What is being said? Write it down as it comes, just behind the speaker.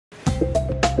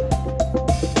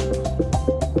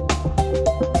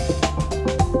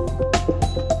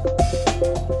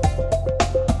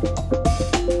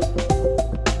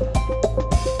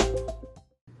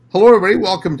Hello, everybody.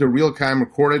 Welcome to Real Time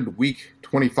Recorded Week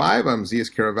 25. I'm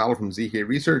Zeus Caravallo from ZK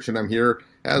Research, and I'm here,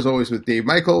 as always, with Dave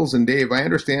Michaels. And Dave, I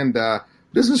understand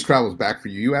business travel is back for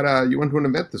you. You went to an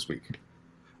event this week.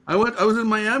 I was in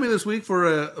Miami this week for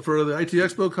the IT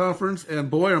Expo conference,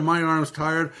 and boy, are my arms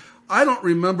tired. I don't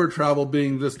remember travel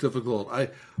being this difficult.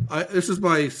 This is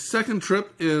my second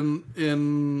trip in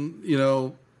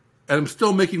and I'm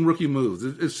still making rookie moves.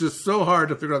 It's just so hard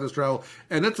to figure out this travel,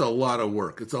 and it's a lot of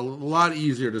work. It's a lot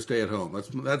easier to stay at home.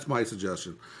 That's my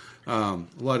suggestion. A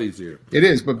lot easier. It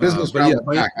is, but business travel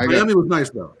back. Miami was nice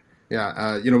though.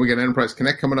 Yeah, we got Enterprise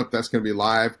Connect coming up. That's going to be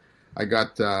live. I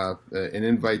got an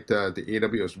invite to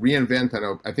AWS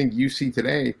reInvent. I think UC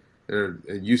today, or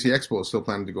UC Expo is still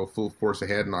planning to go full force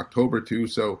ahead in October too.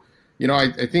 So,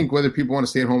 I think whether people want to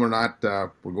stay at home or not,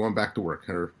 we're going back to work,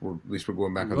 or at least we're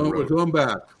going back on the road. We're going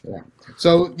back. Yeah.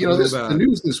 So, the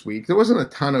news this week, there wasn't a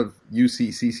ton of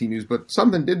UC/CC news, but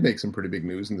something did make some pretty big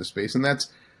news in this space, and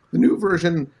that's the new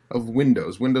version of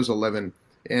Windows 11.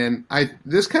 And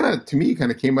this to me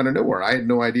came out of nowhere. I had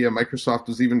no idea Microsoft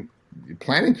was even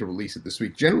planning to release it this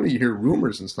week. Generally, you hear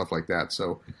rumors and stuff like that.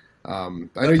 So, I know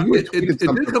it did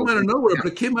come out of nowhere, but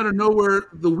it came out of nowhere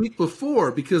the week before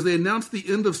because they announced the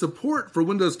end of support for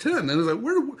Windows 10. And it's like,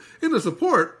 where end of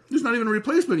support? There's not even a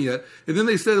replacement yet. And then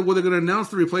they said, well, they're going to announce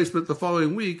the replacement the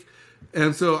following week.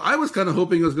 And so I was kind of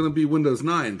hoping it was going to be Windows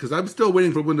 9 because I'm still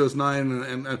waiting for Windows 9,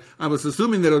 and I was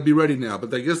assuming that it would be ready now,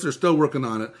 but I guess they're still working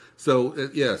on it. So,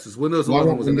 yes, it's Windows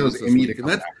 11 was announced this week. It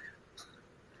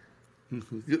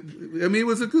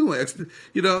was a good one. There's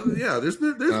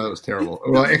that was terrible.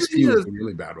 Well, XP was a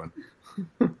really bad one.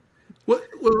 No,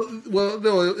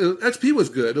 XP was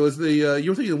good. It was you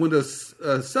were thinking of Windows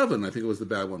 7. I think it was the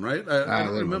bad one, right? I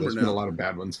don't remember now. There's been a lot of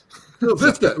bad ones. No,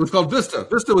 Vista. It was called Vista.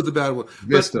 Vista was the bad one.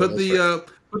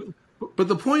 But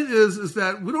the point is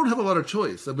that we don't have a lot of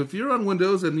choice. If you're on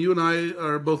Windows, and you and I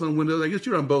are both on Windows, I guess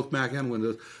you're on both Mac and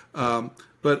Windows. We don't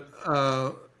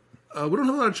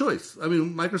have a lot of choice.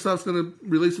 Microsoft's going to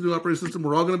release a new operating system.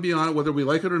 We're all going to be on it, whether we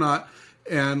like it or not.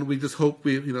 And we just hope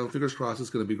fingers crossed, it's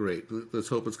going to be great. Let's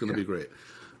hope it's going to be great.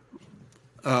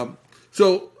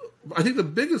 So I think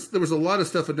there was a lot of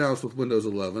stuff announced with Windows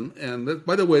 11. And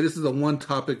by the way, this is a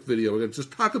one-topic video. We're going to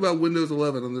just talk about Windows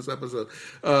 11 on this episode.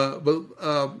 But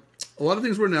a lot of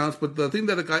things were announced. But the thing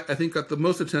that I think got the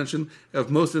most attention,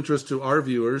 of most interest to our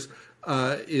viewers,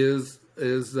 is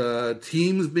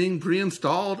Teams being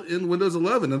pre-installed in Windows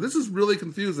 11. And this is really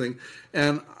confusing.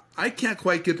 And I can't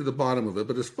quite get to the bottom of it,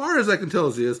 but as far as I can tell,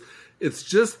 it's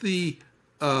just the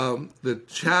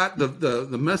chat,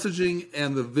 the messaging,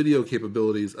 and the video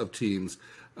capabilities of Teams.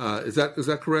 Is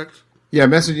that correct? Yeah,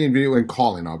 messaging, video, and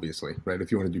calling, obviously, right?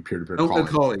 If you want to do peer-to-peer calling. And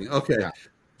calling, okay. Yeah.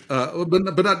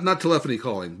 But not telephony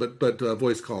calling, but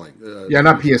voice calling.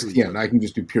 Not PSTN. I can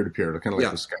just do peer-to-peer, kind of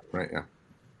like the Skype, right? Yeah.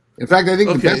 In fact, I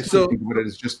think the best way to think about it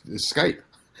is Skype.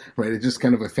 Right, it's just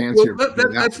kind of a fancier. Well,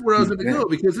 that's where I was going to go,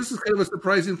 because this is kind of a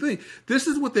surprising thing. This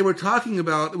is what they were talking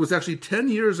about. It was actually 10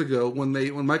 years ago when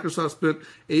Microsoft spent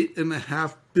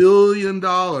 $8.5 billion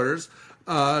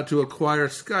to acquire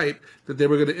Skype, that they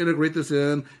were going to integrate this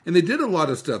in, and they did a lot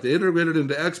of stuff. They integrated it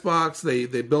into Xbox. They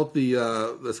built the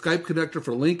Skype connector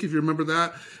for Link, if you remember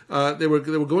that. They were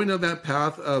going down that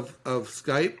path of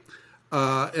Skype.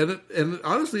 And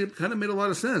honestly, it kind of made a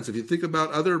lot of sense. If you think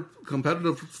about other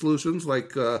competitive solutions,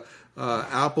 like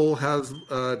Apple has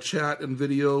chat and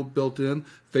video built in,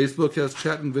 Facebook has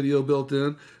chat and video built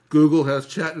in, Google has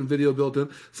chat and video built in.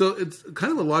 So it's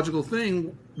kind of a logical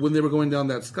thing when they were going down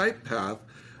that Skype path.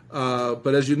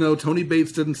 But as you know, Tony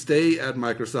Bates didn't stay at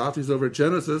Microsoft. He's over at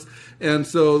Genesis. And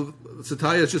so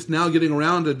Satya is just now getting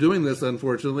around to doing this,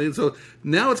 unfortunately. And so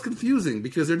now it's confusing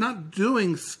because they're not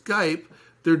doing Skype.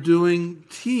 They're doing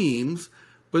Teams,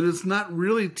 but it's not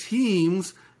really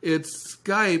Teams. It's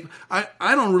Skype. I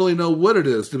don't really know what it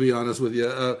is, to be honest with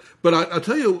you. But I'll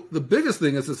tell you, the biggest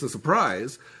thing is it's a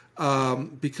surprise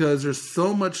because there's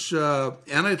so much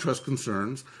antitrust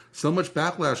concerns, so much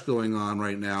backlash going on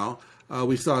right now.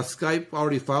 We saw Skype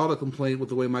already filed a complaint with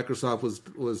the way Microsoft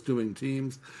was doing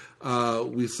Teams.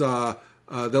 We saw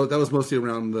that was mostly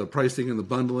around the pricing and the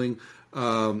bundling.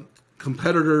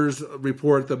 Competitors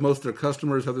report that most of their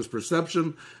customers have this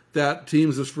perception that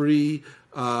Teams is free,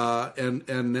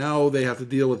 and now they have to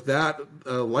deal with that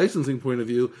licensing point of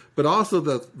view, but also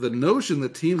the notion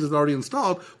that Teams is already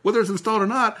installed. Whether it's installed or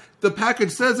not, the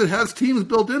package says it has Teams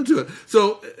built into it.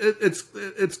 So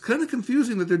it's kind of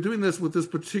confusing that they're doing this with this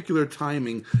particular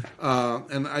timing,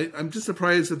 and I'm just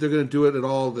surprised that they're going to do it at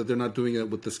all, that they're not doing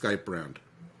it with the Skype brand.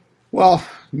 Well,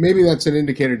 maybe that's an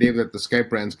indicator, Dave, that the Skype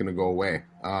brand's going to go away.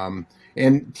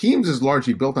 And Teams is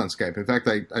largely built on Skype. In fact,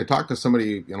 I talked to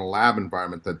somebody in a lab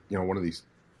environment that, one of these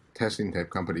testing type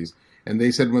companies, and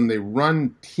they said when they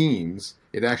run Teams,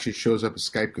 it actually shows up as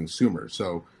Skype consumer.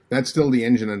 So that's still the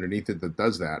engine underneath it that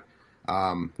does that,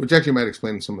 which actually might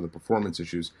explain some of the performance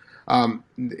issues.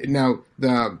 Now,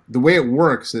 the way it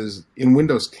works is in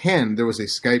Windows 10, there was a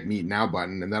Skype Meet Now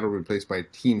button, and that'll be replaced by a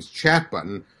Teams chat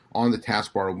button on the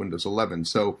taskbar of Windows 11.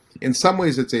 So in some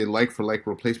ways, it's a like-for-like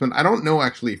replacement. I don't know,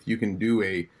 actually, if you can do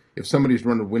if somebody's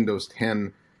running Windows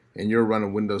 10 and you're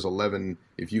running Windows 11,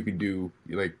 if you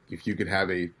could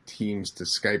have a Teams to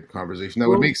Skype conversation. That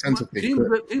would make sense if they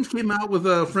could. Teams came out with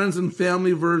a friends and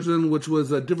family version, which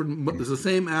was it's the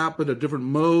same app, but a different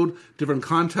mode, different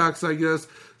contacts, I guess.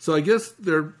 So I guess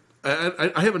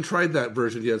I haven't tried that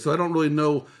version yet, so I don't really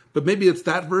know, but maybe it's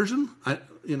that version.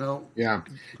 Yeah.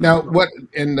 Now, for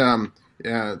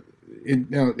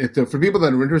people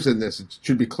that are interested in this, it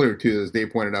should be clear too, as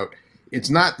Dave pointed out,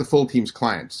 it's not the full Teams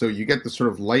client. So you get the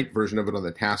sort of light version of it on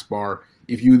the taskbar.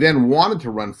 If you then wanted to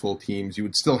run full Teams, you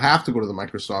would still have to go to the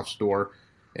Microsoft Store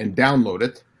and download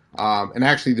it. And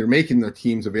actually, they're making the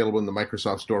Teams available in the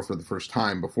Microsoft Store for the first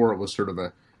time. Before it was sort of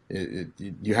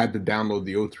you had to download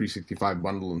the O365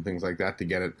 bundle and things like that to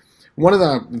get it. One of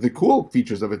the cool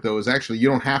features of it, though, is actually you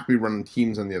don't have to be running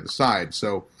Teams on the other side.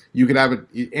 So you could have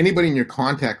anybody in your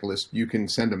contact list you can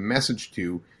send a message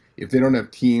to. If they don't have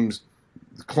Teams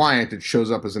the client, it shows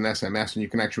up as an SMS, and you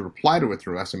can actually reply to it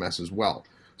through SMS as well.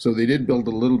 So they did build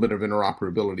a little bit of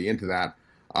interoperability into that.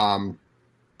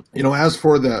 As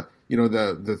for the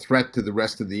threat to the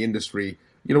rest of the industry,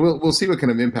 we'll see what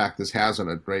kind of impact this has on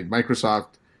it, right? Microsoft.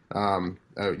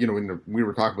 We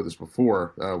were talking about this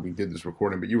before we did this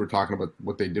recording, but you were talking about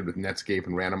what they did with Netscape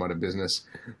and ran them out of business.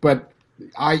 But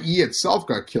IE itself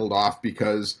got killed off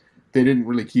because they didn't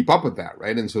really keep up with that,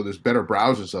 right? And so there's better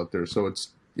browsers out there. So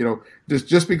it's,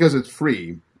 just because it's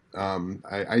free,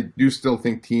 I do still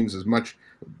think Teams is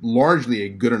largely a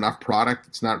good enough product.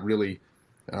 It's not really,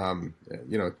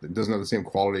 it doesn't have the same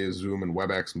quality as Zoom and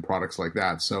WebEx and products like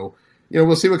that. So,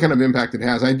 we'll see what kind of impact it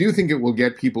has. I do think it will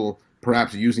get people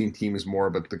perhaps using Teams more,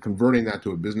 but converting that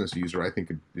to a business user, I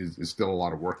think is still a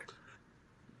lot of work.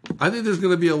 I think there's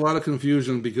going to be a lot of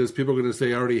confusion because people are going to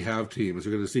say, I already have Teams.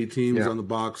 They're going to see Teams on the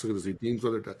box. They're going to see Teams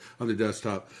on the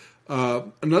desktop.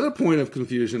 Another point of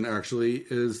confusion, actually,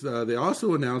 is they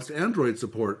also announced Android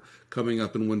support coming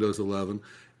up in Windows 11.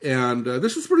 And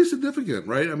this is pretty significant,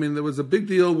 right? I mean, there was a big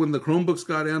deal when the Chromebooks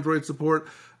got Android support.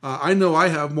 I know I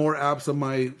have more apps on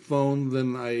my phone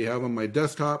than I have on my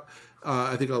desktop.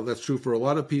 I think that's true for a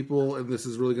lot of people, and this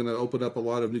is really going to open up a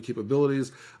lot of new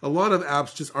capabilities. A lot of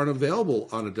apps just aren't available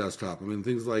on a desktop. I mean,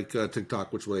 things like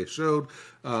TikTok, which they showed,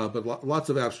 but lots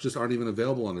of apps just aren't even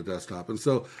available on a desktop. And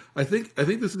so I think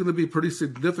this is going to be pretty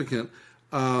significant.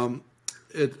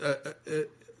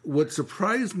 What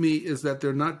surprised me is that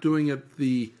they're not doing it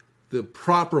the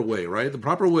proper way, right? The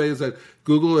proper way is that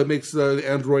Google makes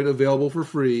Android available for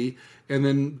free. And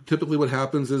then typically what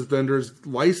happens is vendors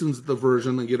license the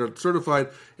version and get it certified,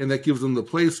 and that gives them the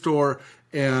Play Store,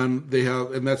 and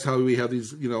that's how we have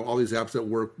these, all these apps that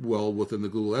work well within the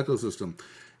Google ecosystem.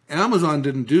 Amazon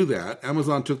didn't do that.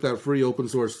 Amazon took that free open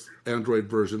source Android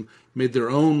version, made their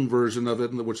own version of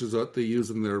it, which is what they use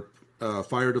in their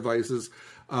Fire devices,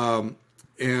 and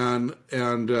they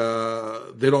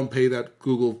don't pay that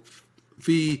Google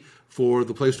fee for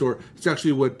the Play Store. It's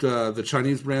actually what the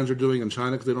Chinese brands are doing in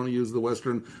China because they don't use the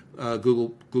Western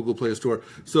Google Play Store.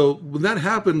 So when that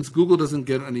happens, Google doesn't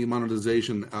get any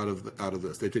monetization out of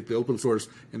this. They take the open source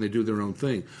and they do their own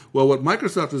thing. Well, what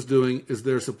Microsoft is doing is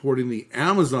they're supporting the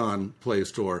Amazon Play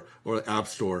Store or App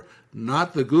Store,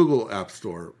 not the Google App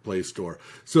Store Play Store.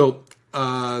 So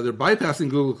they're bypassing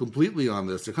Google completely on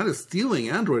this. They're kind of stealing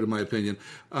Android, in my opinion.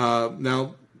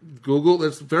 Now, Google,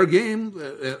 that's fair game.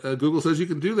 Google says you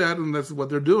can do that, and that's what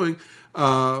they're doing.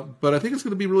 But I think it's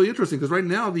going to be really interesting because right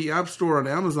now the App Store on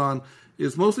Amazon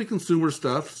is mostly consumer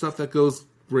stuff that goes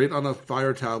great on a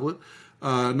Fire tablet,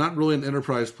 not really an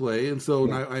enterprise play. And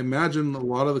so I imagine a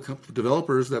lot of the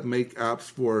developers that make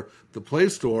apps for the Play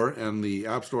Store and the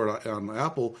App Store on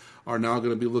Apple are now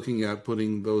going to be looking at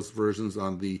putting those versions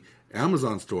on the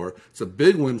Amazon store. It's a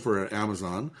big win for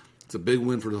Amazon. It's a big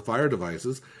win for the Fire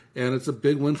devices, and it's a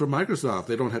big win for Microsoft.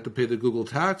 They don't have to pay the Google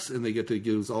tax, and they get to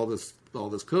use all this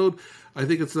code. I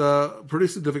think it's a pretty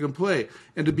significant play.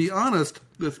 And to be honest,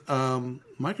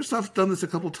 Microsoft's done this a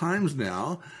couple times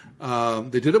now.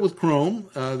 They did it with Chrome.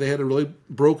 They had a really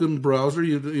broken browser.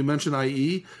 You mentioned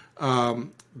IE.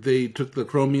 They took the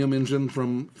Chromium engine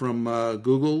from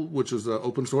Google, which is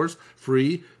open source,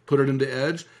 free, put it into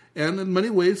Edge, and in many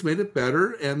ways made it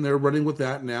better. And they're running with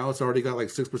that now. It's already got like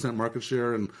 6% market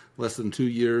share in less than 2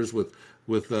 years with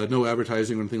no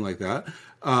advertising or anything like that.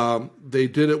 They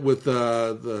did it with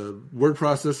the word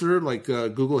processor, like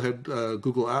Google had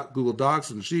Google Docs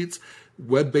and Sheets.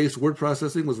 Web-based word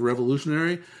processing was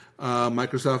revolutionary.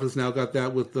 Microsoft has now got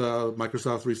that with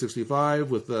Microsoft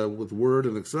 365, with Word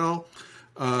and Excel.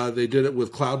 They did it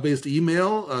with cloud-based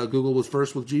email. Google was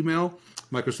first with Gmail.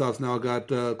 Microsoft's now got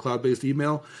cloud-based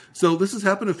email. So this has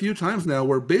happened a few times now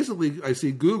where basically I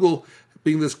see Google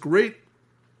being this great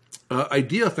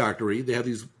idea factory. They have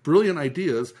these brilliant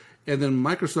ideas, and then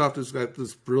Microsoft has got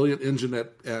this brilliant engine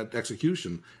at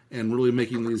execution and really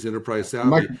making these enterprise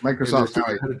savvy. Microsoft's how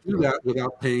to do that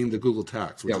without paying the Google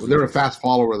tax. Yeah, well, they're a fast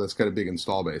follower that's got a big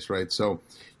install base, right? So,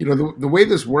 the way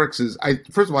this works is,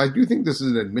 first of all, I do think this is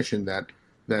an admission that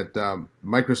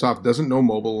Microsoft doesn't know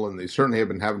mobile, and they certainly have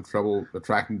been having trouble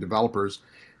attracting developers.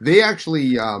 They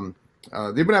actually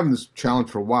they've been having this challenge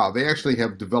for a while. They actually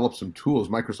have developed some tools,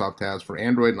 Microsoft has, for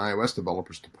Android and iOS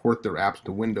developers to port their apps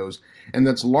to Windows, and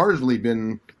that's largely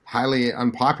been highly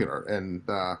unpopular. And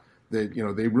they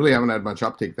really haven't had much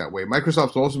uptake that way.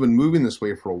 Microsoft's also been moving this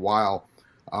way for a while.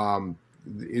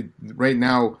 Right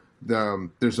now,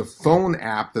 there's a phone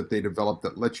app that they developed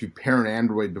that lets you pair an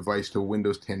Android device to a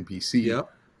Windows 10 PC. Yep.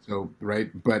 So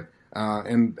but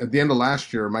and at the end of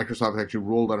last year, Microsoft actually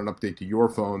rolled out an update to your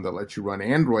phone that lets you run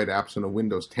Android apps on a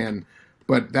Windows 10,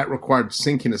 but that required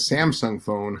syncing a Samsung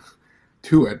phone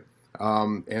to it,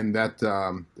 and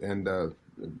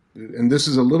this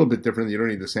is a little bit different. You don't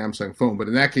need the Samsung phone, but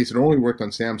in that case, it only worked on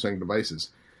Samsung devices.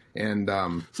 And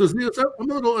so I'm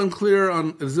a little unclear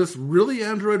on, is this really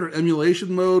Android or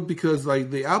emulation mode? Because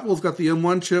like the Apple's got the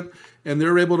M1 chip, and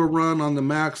they're able to run on the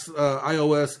Mac's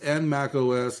iOS and Mac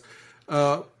OS.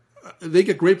 They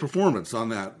get great performance on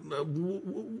that.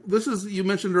 This is, you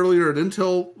mentioned earlier, an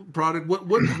Intel product. What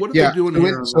are they doing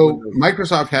here? So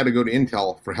Microsoft had to go to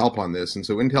Intel for help on this, and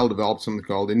so Intel developed something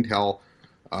called Intel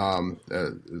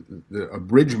a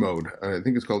bridge mode. I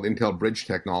think it's called Intel Bridge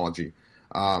technology.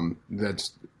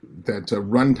 That's a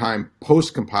runtime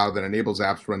post-compile that enables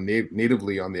apps to run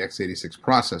natively on the x86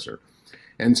 processor.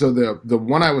 And so the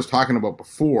one I was talking about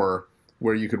before,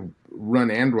 where you could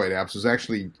run Android apps, was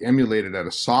actually emulated at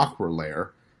a software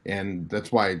layer, and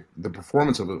that's why the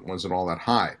performance of it wasn't all that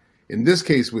high. In this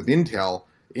case, with Intel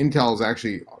is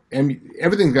actually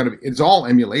everything's got to be. It's all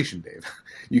emulation, Dave.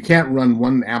 You can't run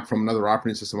one app from another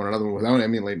operating system on another one without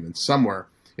emulating it somewhere.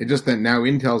 It's just that now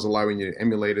Intel's allowing you to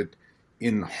emulate it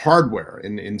in hardware,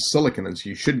 in silicon, and so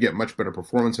you should get much better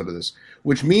performance out of this.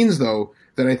 Which means, though,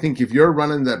 that I think if you're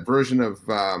running that version of,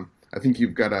 I think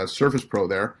you've got a Surface Pro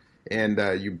there, and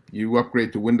you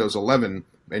upgrade to Windows 11,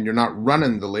 and you're not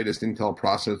running the latest Intel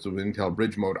processor with Intel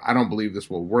Bridge mode, I don't believe this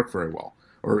will work very well,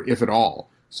 or if at all.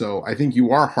 So I think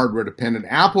you are hardware dependent.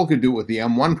 Apple could do it with the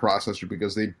M1 processor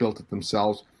because they built it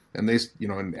themselves, and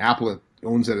and Apple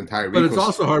owns that entire ecosystem. But it's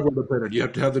also hardware dependent. You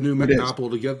have to have the new Apple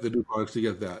to get the new products to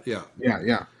get that. Yeah.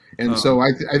 Yeah. And so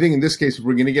I think in this case, if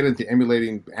we're going to get into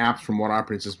emulating apps from one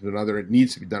operating system to another, it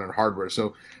needs to be done in hardware.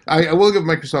 So I will give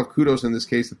Microsoft kudos in this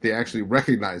case that they actually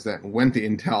recognized that and went to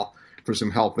Intel for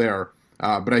some help there.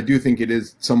 But I do think it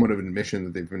is somewhat of an admission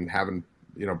that they've been having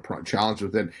challenge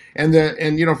with it. And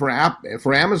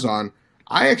for Amazon,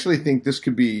 I actually think they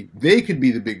could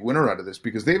be the big winner out of this,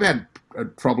 because they've had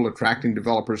trouble attracting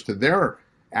developers to their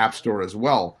app store as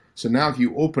well. So now if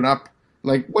you open up,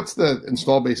 like, what's the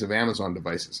install base of Amazon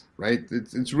devices, right?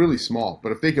 It's really small.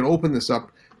 But if they could open this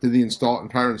up to the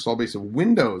entire install base of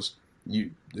Windows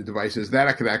devices,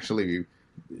 that could actually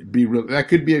that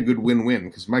could be a good win-win,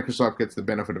 because Microsoft gets the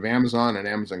benefit of Amazon, and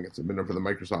Amazon gets the benefit of the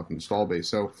Microsoft install base.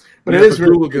 So, but it is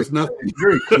Google gets nothing.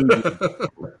 Very cool.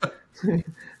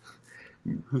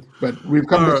 But we've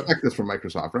come to expect this from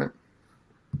Microsoft, right?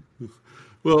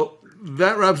 Well,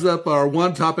 that wraps up our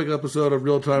one topic episode of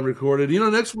Real Time Recorded.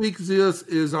 Next week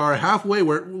is our halfway.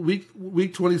 We're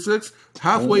week 26,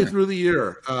 halfway through the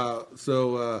year.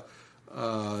 So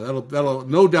that'll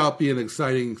no doubt be an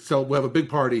exciting. We'll have a big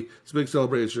party. It's a big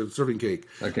celebration, serving cake.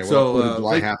 Okay. So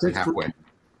July hats and halfway.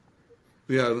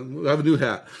 Yeah, we'll have a new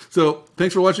hat. So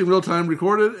thanks for watching Real Time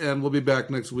Recorded, and we'll be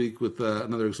back next week with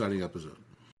another exciting episode.